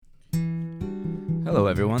Hello,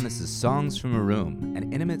 everyone. This is Songs from a Room,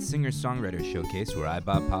 an intimate singer-songwriter showcase where I,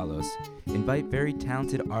 Bob Palos, invite very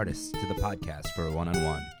talented artists to the podcast for a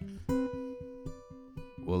one-on-one.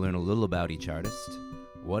 We'll learn a little about each artist,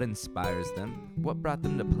 what inspires them, what brought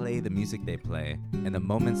them to play the music they play, and the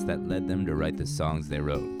moments that led them to write the songs they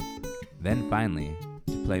wrote. Then finally,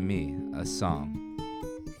 to play me a song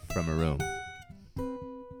from a room.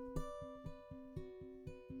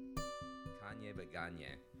 Kanye but Gagne.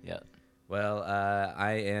 Yeah. Well,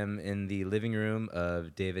 I am in the living room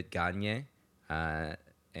of David Gagne,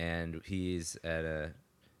 and he's a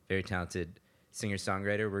very talented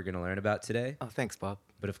singer-songwriter we're going to learn about today. Oh, thanks, Bob.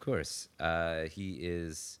 But of course, he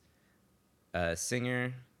is a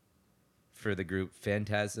singer for the group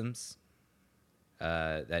Phantasms.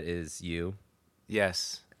 That is you.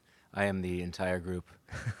 Yes, I am the entire group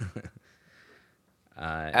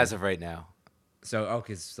as of right now. So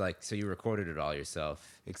you recorded it all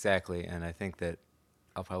yourself. Exactly, and I think that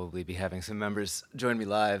I'll probably be having some members join me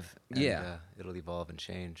live. And, Yeah. It'll evolve and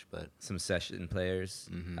change, but... Some session players.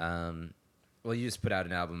 Mm-hmm. Well, you just put out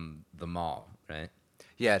an album, The Mall, right?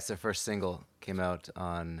 Yeah, it's their first single. Came out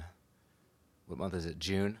on... What month is it?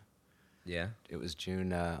 June? Yeah. It was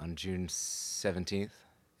June, on June 17th.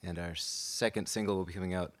 And our second single will be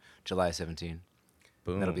coming out July 17th.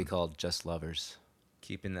 Boom. That'll be called Just Lovers.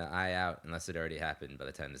 Keeping the eye out, unless it already happened by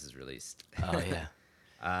the time this is released. Oh, yeah.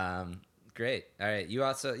 Great. All right. You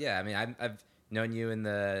also, yeah. I mean, I've known you in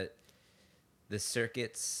the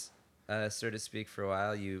circuits, so to speak, for a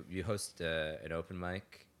while. You host an open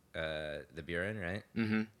mic, the Buren, right?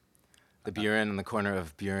 Mm-hmm. The Buren on the corner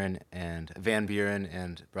of Buren and Van Buren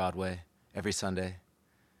and Broadway every Sunday.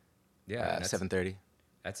 Yeah. 7:30.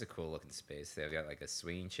 That's a cool looking space. They've got like a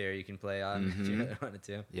swinging chair you can play on if you really wanted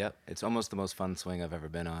to. Yep, it's almost the most fun swing I've ever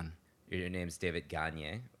been on. Your name's David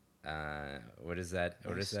Gagne. Where does that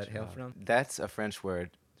hail from? That's a French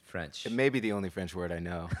word. French. It may be the only French word I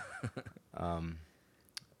know.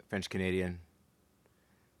 French Canadian.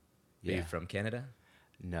 Are you from Canada?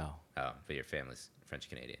 No. Oh, but your family's French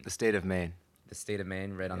Canadian. The state of Maine. The state of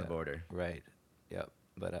Maine, right on the border. Right. Yep.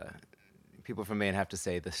 But people from Maine have to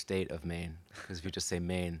say the state of Maine, because if you just say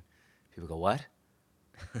Maine, people go, what?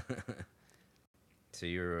 So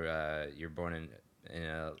you're born in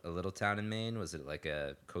a little town in Maine. Was it like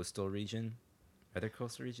a coastal region? Are there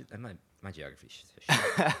coastal regions? My geography.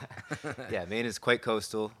 Yeah, Maine is quite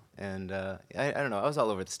coastal, and I don't know. I was all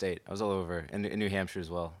over the state. I was all over in New Hampshire as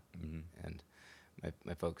well, and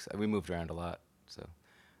my folks. We moved around a lot, so.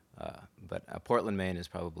 But Portland, Maine is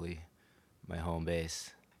probably my home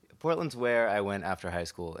base. Portland's where I went after high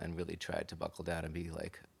school and really tried to buckle down and be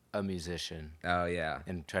like a musician. Oh yeah.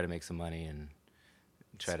 And try to make some money and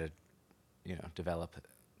try to, develop.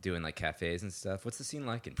 Doing like cafes and stuff. What's the scene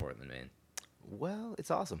like in Portland, Maine? Well,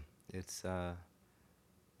 it's awesome. It's I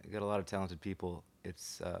got a lot of talented people.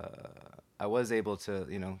 It's I was able to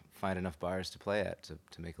find enough bars to play at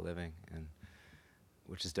to make a living, and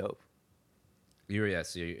which is dope. So you're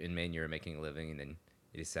in Maine. You were making a living, and then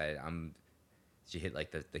you decided did you hit like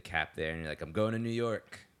the cap there, and you're like, I'm going to New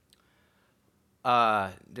York?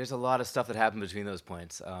 There's a lot of stuff that happened between those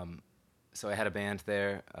points. So I had a band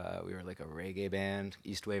there. We were like a reggae band.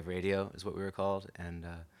 East Wave Radio is what we were called, and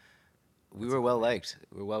we were well liked.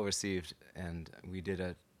 We were well received, and we did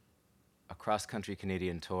a cross-country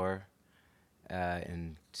Canadian tour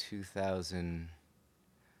in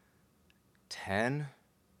 2010,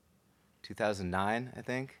 2009, I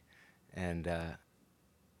think, and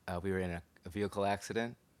we were in a vehicle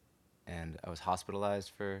accident, and I was hospitalized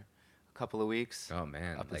for a couple of weeks. Oh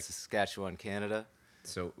man! Up in Saskatchewan, Canada.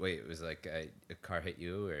 So wait, it was like a car hit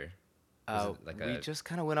you, or we just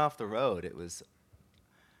kind of went off the road. It was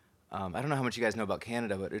I don't know how much you guys know about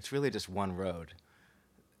Canada, but it's really just one road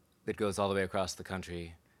that goes all the way across the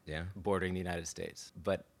country, bordering the United States.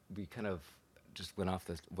 But we kind of just went off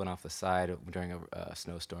the side during a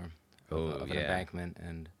snowstorm of an embankment,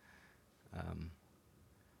 and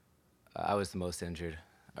I was the most injured.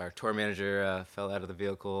 Our tour manager fell out of the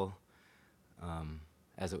vehicle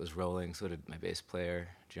as it was rolling. So did my bass player,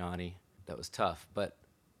 Johnny. That was tough. But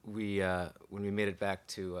when we made it back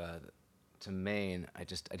to Maine, I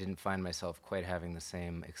didn't find myself quite having the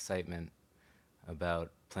same excitement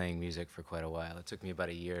about playing music for quite a while. It took me about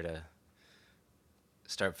a year to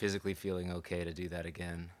start physically feeling okay to do that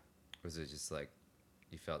again. Was it just like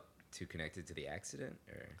you felt too connected to the accident,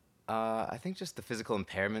 or? I think just the physical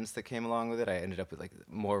impairments that came along with it. I ended up with like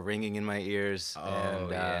more ringing in my ears. Oh,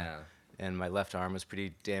 yeah. And my left arm was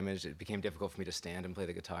pretty damaged. It became difficult for me to stand and play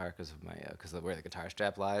the guitar because of where the guitar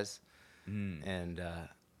strap lies. And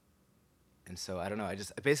so I don't know. I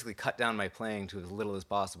basically cut down my playing to as little as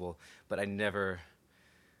possible, but I never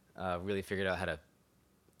really figured out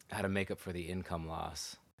how to make up for the income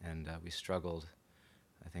loss, and we struggled,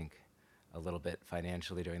 I think, a little bit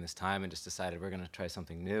financially during this time, and just decided we're going to try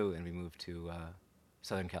something new, and we moved to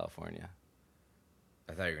Southern California.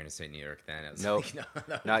 I thought you were going to say New York then. I was Nope, like,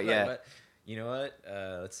 no, not yet. What? You know what?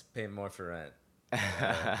 Let's pay more for rent.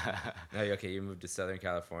 No, okay, you moved to Southern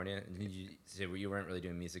California. So you weren't really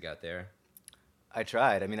doing music out there? I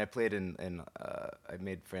tried. I mean, I played I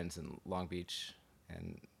made friends in Long Beach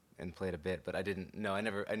and played a bit, but I didn't. No, I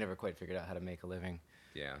never quite figured out how to make a living.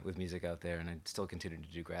 Yeah. With music out there, and I still continued to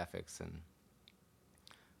do graphics and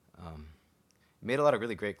made a lot of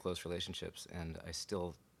really great close relationships, and I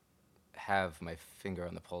still have my finger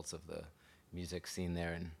on the pulse of the music scene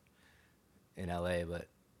there in LA, but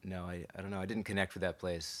no, I don't know. I didn't connect with that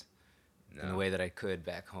place in the way that I could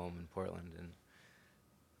back home in Portland, and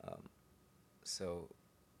so.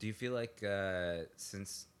 Do you feel like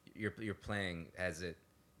since you're playing, do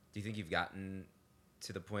you think you've gotten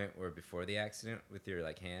to the point where before the accident with your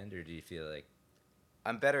like hand, or do you feel like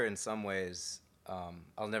I'm better in some ways?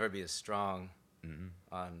 I'll never be as strong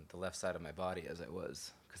on the left side of my body as I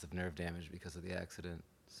was because of nerve damage because of the accident.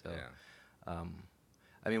 So, yeah.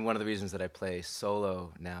 I mean, one of the reasons that I play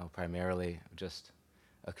solo now, primarily just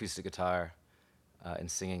acoustic guitar and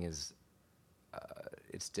singing, is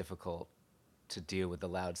it's difficult to deal with the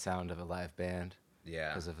loud sound of a live band. Yeah.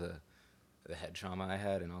 Because of the head trauma I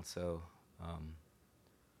had, and also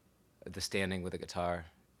the standing with a guitar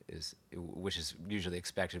which is usually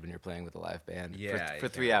expected when you're playing with a live band. Yeah. For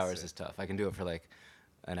 3 hours is tough. I can do it for like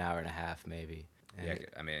an hour and a half maybe. Yeah,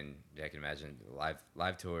 I mean, I can imagine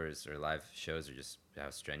live tours or live shows are just how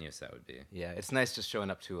strenuous that would be. Yeah, it's nice just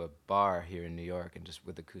showing up to a bar here in New York and just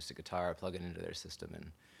with acoustic guitar, plugging into their system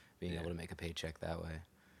and being able to make a paycheck that way.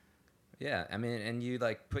 Yeah, I mean, and you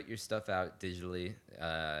like put your stuff out digitally.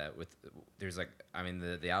 There's like, I mean,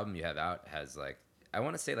 the album you have out has like, I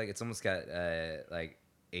want to say like it's almost got like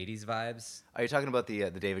 80s vibes. Are you talking about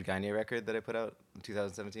the David Gagne record that I put out in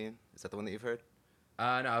 2017? Is that the one that you've heard? No,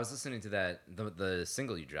 I was listening to that the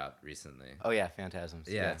single you dropped recently. Oh yeah, Phantasms.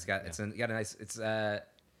 Yeah, it's got a nice. It's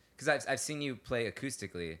because I've seen you play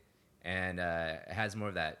acoustically, and it has more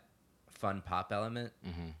of that fun pop element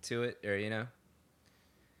to it, or you know.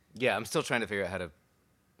 Yeah, I'm still trying to figure out how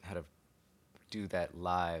to do that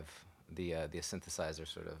live, the synthesizer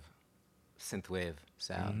sort of synthwave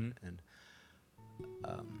sound, and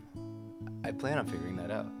I plan on figuring that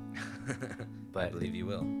out. But I believe you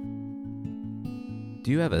will. Do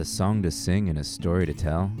you have a song to sing and a story to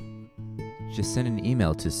tell? Just send an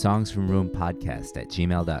email to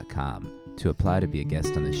songsfromroompodcast@gmail.com to apply to be a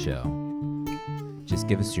guest on the show. Just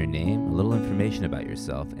give us your name, a little information about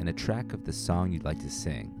yourself, and a track of the song you'd like to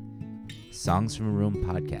sing.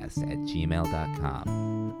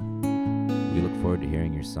 songsfromroompodcast@gmail.com. We look forward to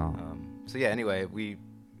hearing your song. So yeah, anyway, we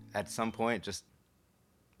at some point just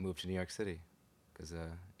moved to New York City because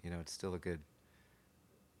it's still a good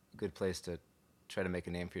place to try to make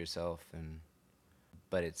a name for yourself,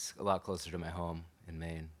 but it's a lot closer to my home in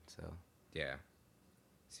Maine. So yeah,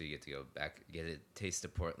 so you get to go back, get a taste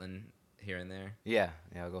of Portland here and there. Yeah,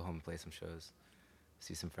 I'll go home and play some shows,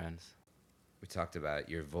 see some friends. We talked about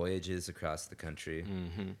your voyages across the country,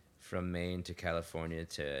 from Maine to California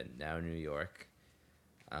to now New York.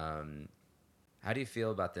 How do you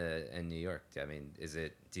feel about in New York? I mean,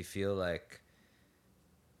 do you feel like,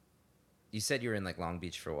 you said you were in like Long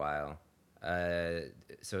Beach for a while,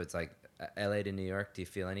 so it's like LA to New York. Do you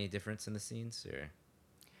feel any difference in the scenes, or?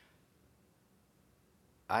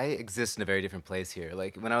 I exist in a very different place here.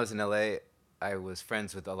 Like when I was in LA, I was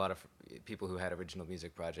friends with a lot of people who had original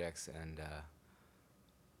music projects, and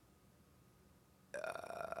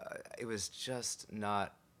it was just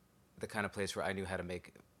not the kind of place where I could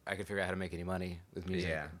figure out how to make any money with music.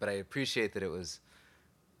 Yeah. But I appreciate that I was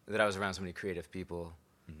around so many creative people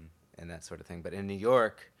and that sort of thing. But in New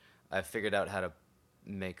York, I've figured out how to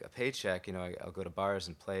make a paycheck. I'll go to bars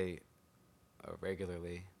and play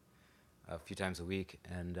regularly a few times a week,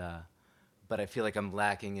 but I feel like I'm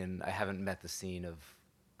lacking I haven't met the scene of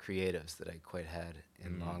creatives that I quite had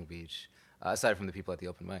in Long Beach, aside from the people at the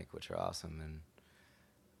open mic, which are awesome. And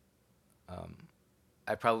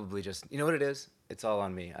I probably just, you know what it is? It's all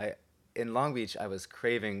on me. In Long Beach, I was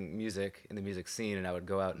craving music in the music scene, and I would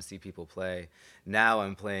go out and see people play. Now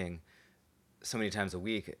I'm playing so many times a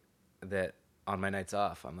week that on my nights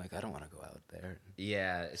off, I'm like, I don't want to go out there.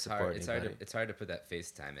 Yeah, it's hard. It's hard to put that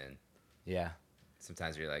face time in. Yeah.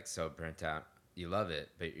 Sometimes you're like so burnt out. You love it,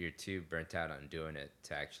 but you're too burnt out on doing it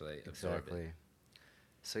to actually absorb it.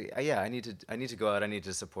 So yeah, I need to go out. I need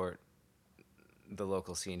to support the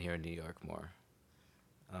local scene here in New York more.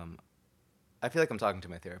 I feel like I'm talking to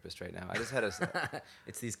my therapist right now. I just had a.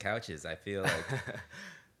 It's these couches. I feel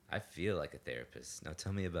like a therapist. Now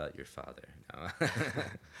tell me about your father. No.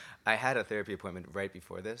 I had a therapy appointment right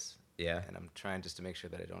before this. Yeah. And I'm trying just to make sure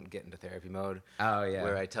that I don't get into therapy mode. Oh yeah.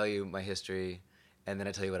 Where I tell you my history, and then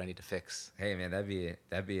I tell you what I need to fix. Hey man, that'd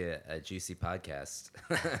be a juicy podcast.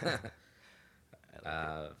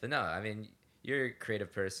 But no, I mean, you're a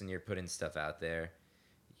creative person. You're putting stuff out there.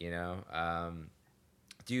 You know.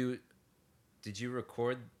 Did you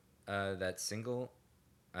record that single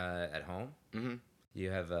at home? Mm-hmm. You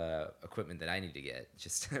have equipment that I need to get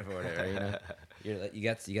just for whatever. You know, you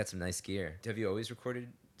got some nice gear. Have you always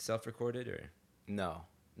self-recorded, or? No,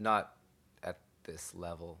 not at this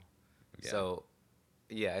level. Yeah. So,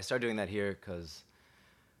 yeah, I started doing that here because,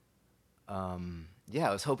 I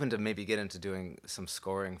was hoping to maybe get into doing some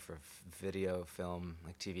scoring for video, film,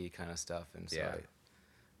 like TV kind of stuff, and so Yeah.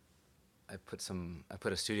 I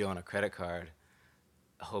put a studio on a credit card,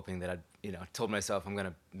 hoping that told myself I'm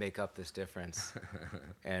gonna make up this difference,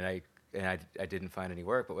 and I didn't find any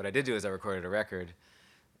work. But what I did do is I recorded a record,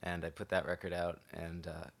 and I put that record out, and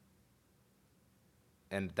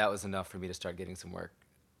that was enough for me to start getting some work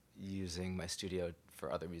using my studio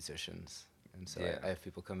for other musicians. And so Yeah. I have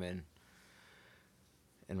people come in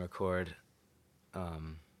and record,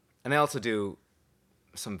 and I also do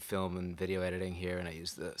some film and video editing here, and I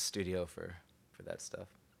use the studio for that stuff.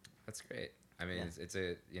 That's great. I mean,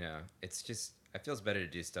 Yeah. it's just, it feels better to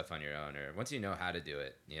do stuff on your own, or once you know how to do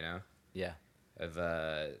it, you know? Yeah. I've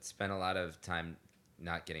spent a lot of time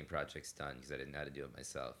not getting projects done because I didn't know how to do it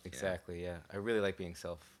myself. You know? Exactly. Yeah. I really like being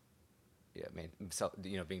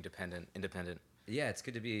being independent. Yeah, it's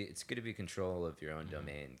good to be control of your own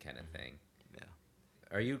domain kind of thing. Yeah.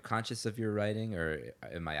 Are you conscious of your writing, or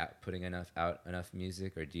am I putting out enough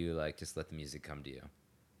music, or do you like just let the music come to you?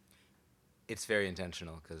 It's very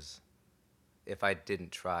intentional, because if I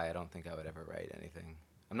didn't try, I don't think I would ever write anything.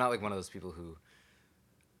 I'm not like one of those people who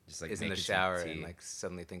Just like is in the making some shower tea. and like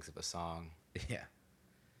suddenly thinks of a song. Yeah.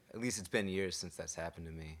 At least it's been years since that's happened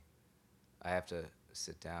to me. I have to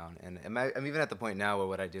sit down, and I'm even at the point now where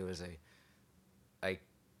what I do is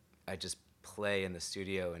I just play in the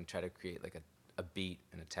studio and try to create like a beat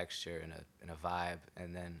and a texture and a vibe,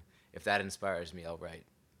 and then if that inspires me, I'll write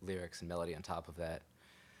lyrics and melody on top of that.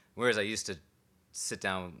 Whereas I used to sit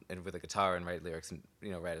down with a guitar and write lyrics and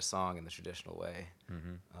write a song in the traditional way.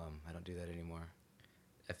 Mm-hmm. I don't do that anymore.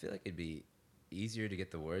 I feel like it'd be easier to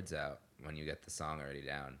get the words out when you get the song already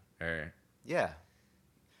down. Or Yeah.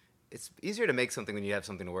 It's easier to make something when you have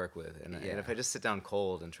something to work with. And Yeah. if I just sit down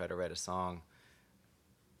cold and try to write a song,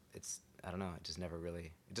 I don't know, it just never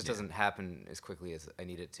really, it just Yeah. doesn't happen as quickly as I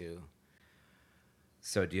need it to.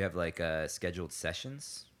 so, do you have like scheduled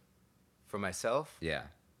sessions? For myself, Yeah.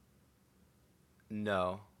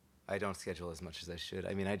 no. I don't schedule as much as I should.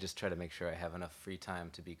 I mean, I just try to make sure I have enough free time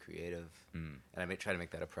to be creative, Mm. and I try to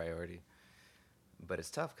make that a priority. But it's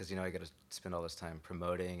tough because I got to spend all this time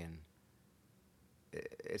promoting, and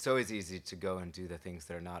it's always easy to go and do the things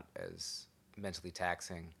that are not as mentally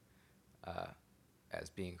taxing as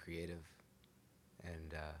being creative.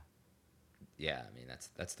 And Yeah. I mean,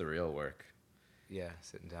 that's the real work. yeah,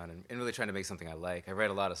 sitting down and really trying to make something I like. I write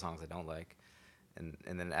a lot of songs I don't like, and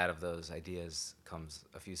then out of those ideas comes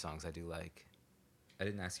a few songs I do like. I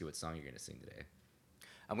didn't ask you what song you're gonna sing today.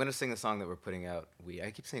 I'm going to sing the song that we're putting out. I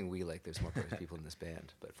keep saying we like there's more people in this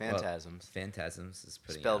band, but Well, Phantasms. Phantasms is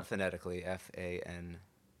putting Spelled out. phonetically,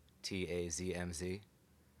 Fantazmz.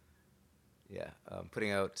 Yeah,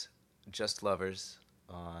 putting out Just Lovers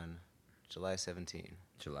on July 17.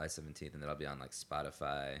 July 17th, and that'll be on like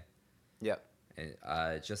Spotify. Yep, And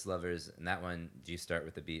Just Lovers, and that one, do you start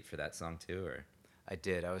with the beat for that song too, or? I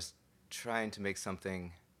did. I was trying to make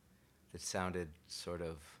something that sounded sort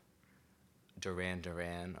of Duran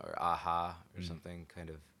Duran or Aha or something kind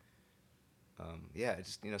of.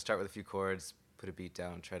 Just start with a few chords, put a beat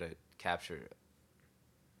down, try to capture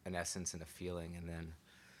an essence and a feeling, and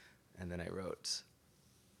then I wrote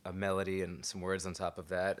a melody and some words on top of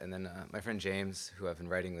that, and then my friend James, who I've been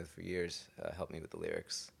writing with for years, helped me with the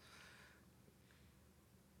lyrics.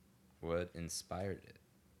 What inspired it?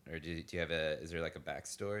 Or do you have is there like a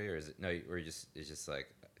backstory, or is it, no, it's just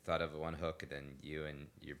like thought of one hook and then you and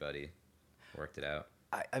your buddy worked it out?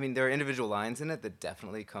 I mean, there are individual lines in it that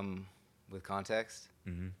definitely come with context.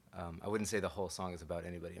 Mm-hmm. I wouldn't say the whole song is about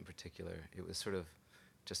anybody in particular. It was sort of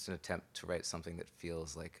just an attempt to write something that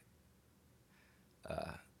feels like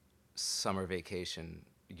summer vacation,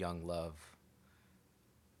 young love,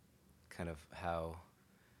 kind of how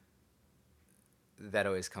that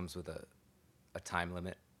always comes with a time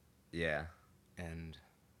limit, Yeah. and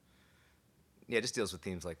yeah, it just deals with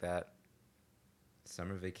themes like that.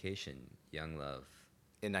 Summer Vacation, Young Love.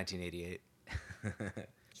 In 1988.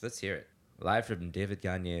 Let's hear it. Live from David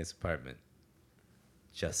Gagne's apartment.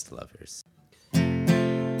 Just Lovers.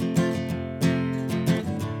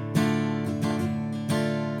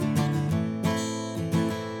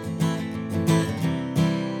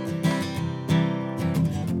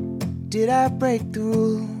 Did I break the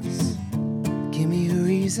rules? Give me a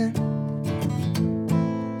reason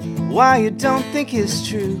why you don't think it's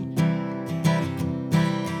true.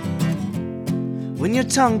 When you're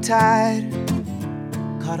tongue-tied,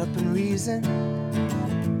 caught up in reason,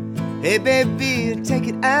 hey baby, take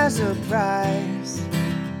it as a prize.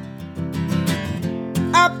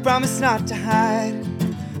 I promise not to hide.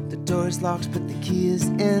 The door is locked but the key is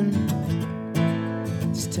in.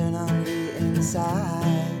 Just turn on the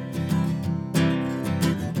inside.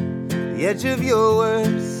 The edge of your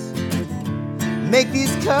words make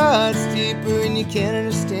these cuts deeper, and you can't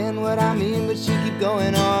understand what I mean, but you keep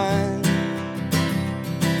going on.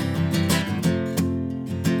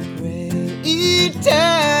 Pray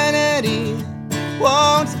eternity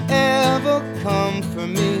won't ever come for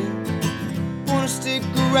me. Wanna stick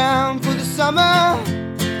around for the summer,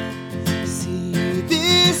 see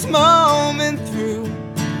this moment through,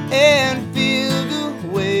 and feel the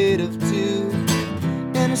weight of two,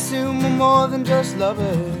 and assume we're more than just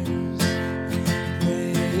lovers.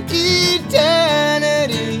 Pray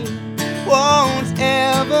eternity won't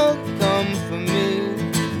ever come for me.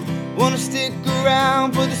 Wanna stick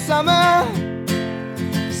around for the summer,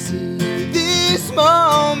 see this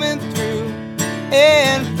moment through,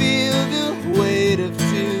 and feel the weight of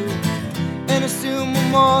two, and assume we're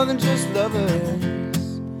more than just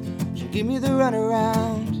lovers. So give me the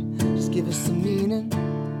runaround, just give us some meaning.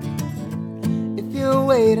 You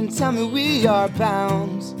wait and tell me we are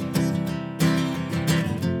bound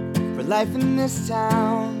for life in this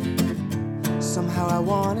town. Somehow I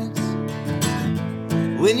want it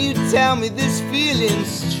when you tell me this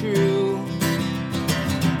feeling's true.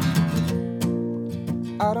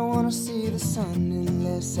 I don't wanna see the sun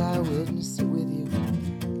unless I witness it with you,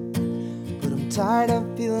 but I'm tired of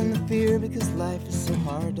feeling the fear because life is so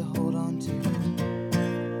hard to hold on to.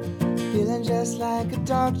 Feeling just like a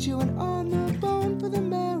dog chewing on the bone for the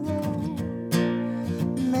marrow.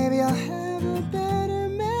 Maybe I'll have a better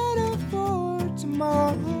metaphor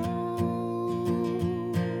tomorrow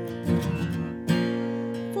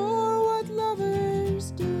for what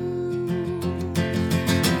lovers do.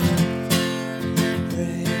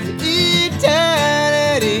 Pray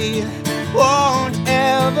eternity won't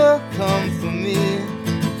ever come for me.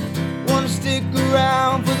 Wanna stick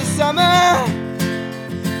around for the summer,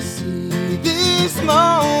 this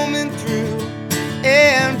moment through,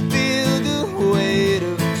 and feel the weight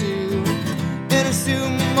of two, and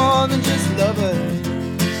assume more than just lovers.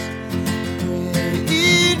 Pray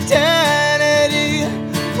eternity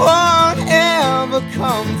won't ever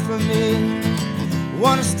come for me.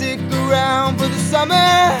 Wanna stick around for the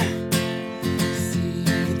summer, see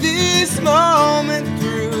this moment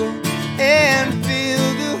through, and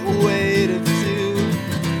feel the weight of two,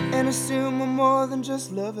 and assume we're more than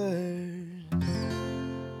just lovers.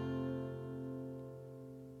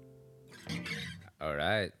 All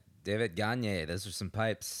right. David Gagne, those are some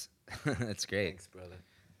pipes. That's great. Thanks, brother.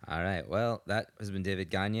 All right. Well, that has been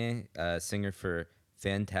David Gagne, singer for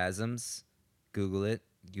Phantasms. Google it.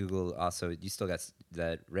 Google also, you still got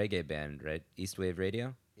that reggae band, right? East Wave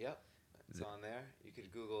Radio? Yep, it's on there. You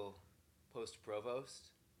could Google Post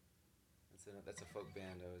Provost. That's a folk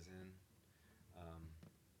band I was in.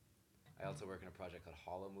 I also work in a project called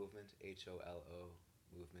Hollow Movement, HOLO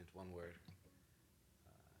Movement, one word.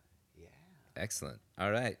 Yeah. Excellent.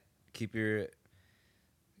 All right. Keep your...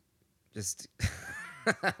 Just...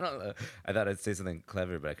 I don't know. I thought I'd say something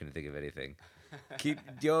clever, but I couldn't think of anything.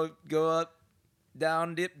 Go up,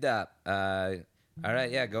 down, dip, dop. All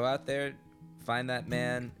right, yeah, go out there, find that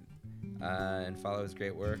man, and follow his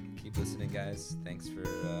great work. Keep listening, guys. Thanks for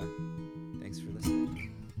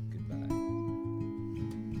listening. Goodbye.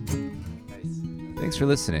 Nice. Thanks for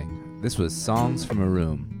listening. This was Songs from a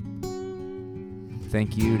Room.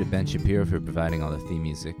 Thank you to Ben Shapiro for providing all the theme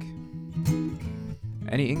music.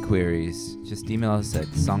 Any inquiries, just email us at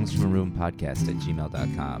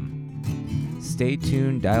songsfromaroompodcast@gmail.com. Stay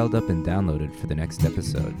tuned, dialed up, and downloaded for the next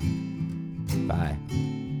episode. Bye.